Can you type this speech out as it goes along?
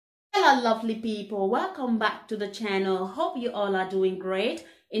Hello lovely people, welcome back to the channel. Hope you all are doing great.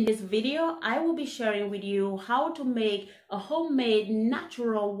 In this video I will be sharing with you how to make a homemade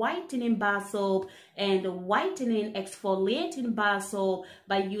natural whitening bar soap and whitening exfoliating bar soap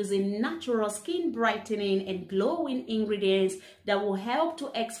by using natural skin brightening and glowing ingredients that will help to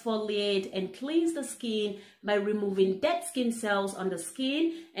exfoliate and cleanse the skin by removing dead skin cells on the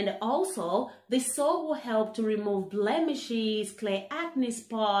skin, and also this soap will help to remove blemishes, clear acne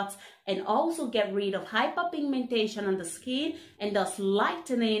spots, and also get rid of hyperpigmentation on the skin, and thus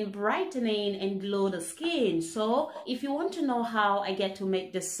lightening, brightening, and glow the skin. So if you want to know how I get to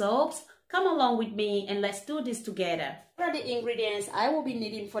make the soaps, come along with me and let's do this together. What are the ingredients I will be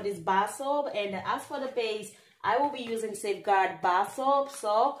needing for this bar soap? And as for the base, I will be using Safeguard bar soap.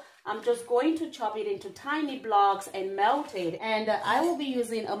 So I'm just going to chop it into tiny blocks and melt it. And I will be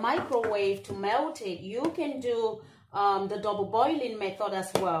using a microwave to melt it. You can do the double boiling method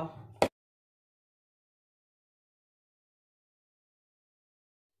as well.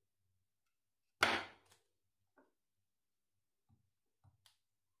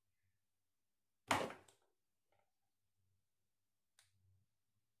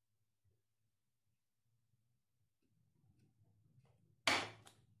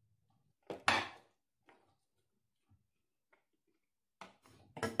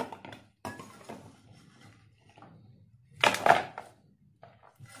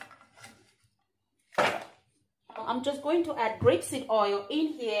 I'm just going to add grapeseed oil in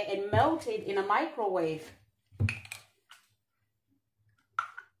here and melt it in a microwave.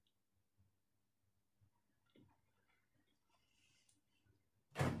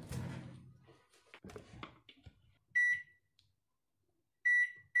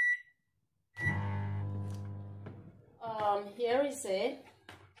 Here is it.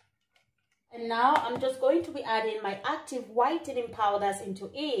 And now I'm just going to be adding my active whitening powders into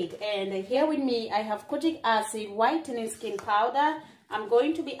it. And here with me I have kojic acid whitening skin powder. I'm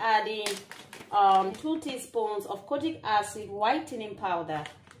going to be adding 2 teaspoons of kojic acid whitening powder.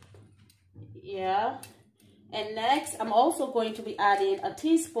 Yeah. And next I'm also going to be adding a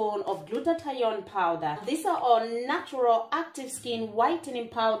teaspoon of glutathione powder. These are all natural active skin whitening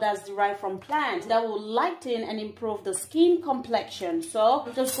powders derived from plants that will lighten and improve the skin complexion. So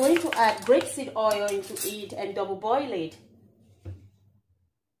I'm just going to add grapeseed oil into it and double boil it.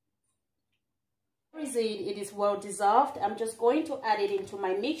 It is well dissolved. I'm just going to add it into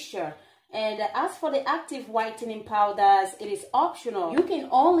my mixture. And as for the active whitening powders, it is optional. You can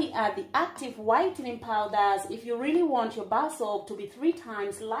only add the active whitening powders if you really want your bar soap to be 3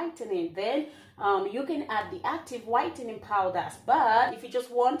 times lightening. Then you can add the active whitening powders. But if you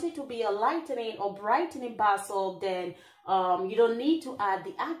just want it to be a lightening or brightening bar soap, then you don't need to add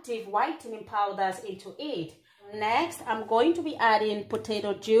the active whitening powders into it. Next, I'm going to be adding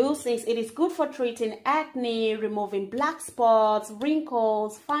potato juice, since it is good for treating acne, removing black spots,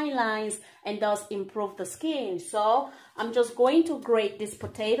 wrinkles, fine lines, and thus improve the skin. So I'm just going to grate this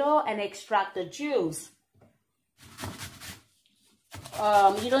potato and extract the juice.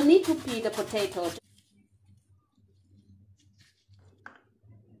 You don't need to peel the potato.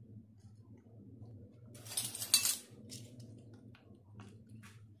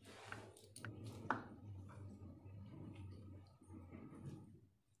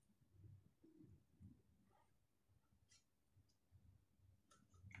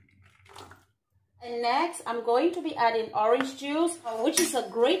 And next, I'm going to be adding orange juice, which is a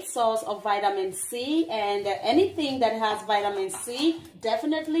great source of vitamin C. And anything that has vitamin C,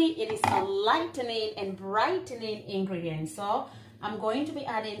 definitely it is a lightening and brightening ingredient. So I'm going to be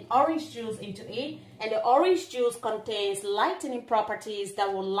adding orange juice into it. And the orange juice contains lightening properties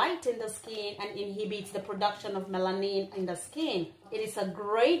that will lighten the skin and inhibits the production of melanin in the skin. It is a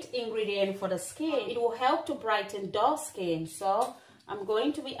great ingredient for the skin. It will help to brighten dull skin. So I'm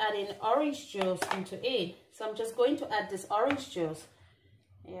going to be adding orange juice into it. So I'm just going to add this orange juice.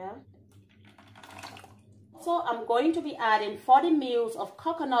 Yeah. So I'm going to be adding 40 ml of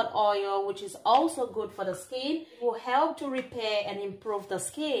coconut oil, which is also good for the skin. It will help to repair and improve the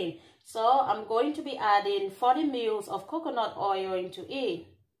skin. So I'm going to be adding 40 ml of coconut oil into it.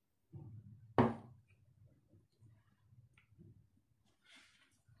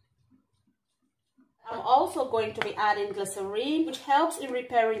 I'm also going to be adding glycerin, which helps in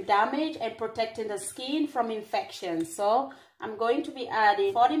repairing damage and protecting the skin from infections. So I'm going to be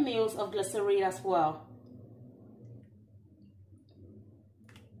adding 40 ml of glycerin as well.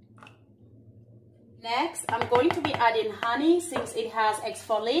 Next, I'm going to be adding honey, since it has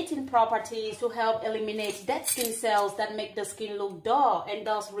exfoliating properties to help eliminate dead skin cells that make the skin look dull, and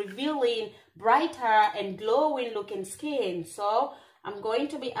thus revealing brighter and glowing looking skin. So I'm going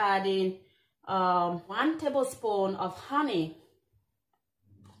to be adding 1 tablespoon of honey.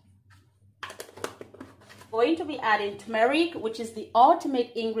 Going to be adding turmeric, which is the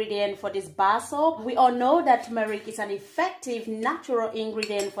ultimate ingredient for this bar soap. We all know that turmeric is an effective natural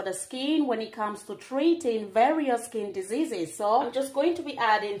ingredient for the skin when it comes to treating various skin diseases. So I'm just going to be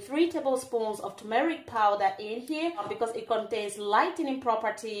adding 3 tablespoons of turmeric powder in here because it contains lightening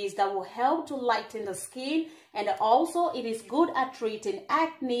properties that will help to lighten the skin, and also it is good at treating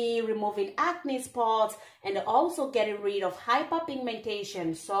acne, removing acne spots, and also getting rid of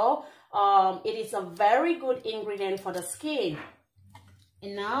hyperpigmentation. So it is a very good ingredient for the skin.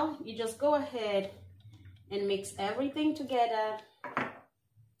 And now you just go ahead and mix everything together.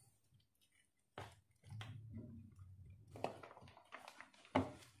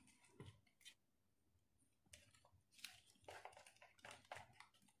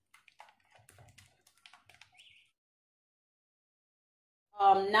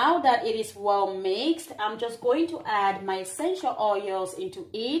 Now that it is well mixed, I'm just going to add my essential oils into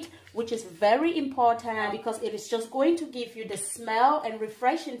it, which is very important because it is just going to give you the smell and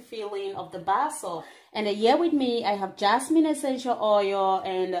refreshing feeling of the bar soap. And here with me, I have jasmine essential oil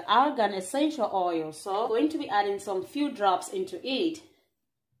and argan essential oil. So I'm going to be adding some few drops into it.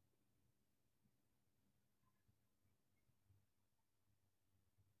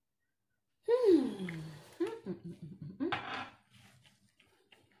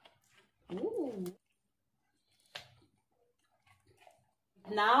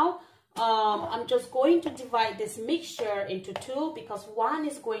 Now I'm just going to divide this mixture into 2 because one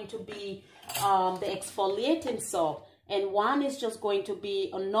is going to be the exfoliating soap and one is just going to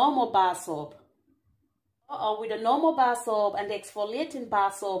be a normal bar soap. With a normal bar soap and the exfoliating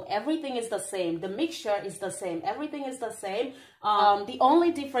bar soap, everything is the same. The mixture is the same. Everything is the same. The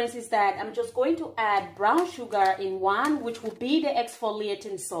only difference is that I'm just going to add brown sugar in one, which will be the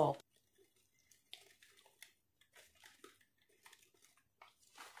exfoliating soap.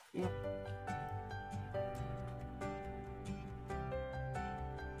 Yeah.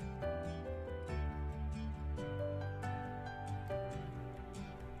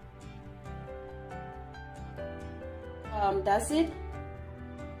 That's it.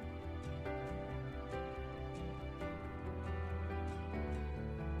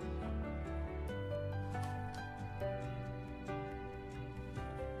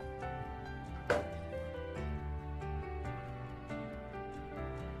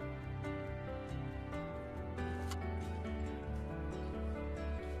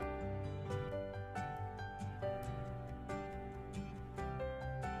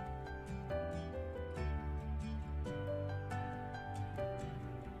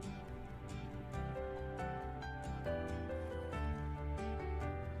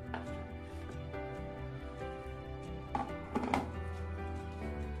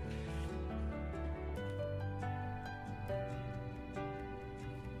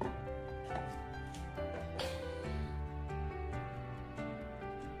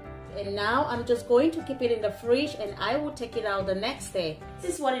 And now I'm just going to keep it in the fridge and I will take it out the next day.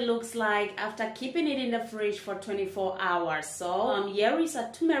 This is what it looks like after keeping it in the fridge for 24 hours. So here is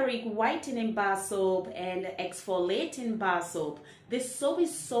a turmeric whitening bar soap and exfoliating bar soap. This soap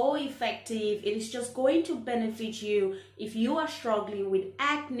is so effective. It is just going to benefit you if you are struggling with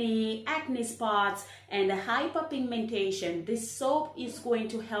acne, acne spots, and hyperpigmentation. This soap is going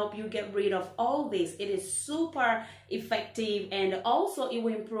to help you get rid of all this. It is super effective, and also it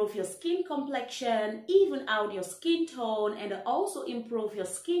will improve your skin complexion, even out your skin tone, and also improve your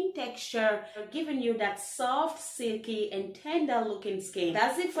skin texture, giving you that soft, silky, and tender looking skin.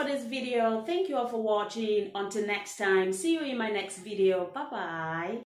 That's it for this video. Thank you all for watching. Until next time, see you in my next video. Bye bye.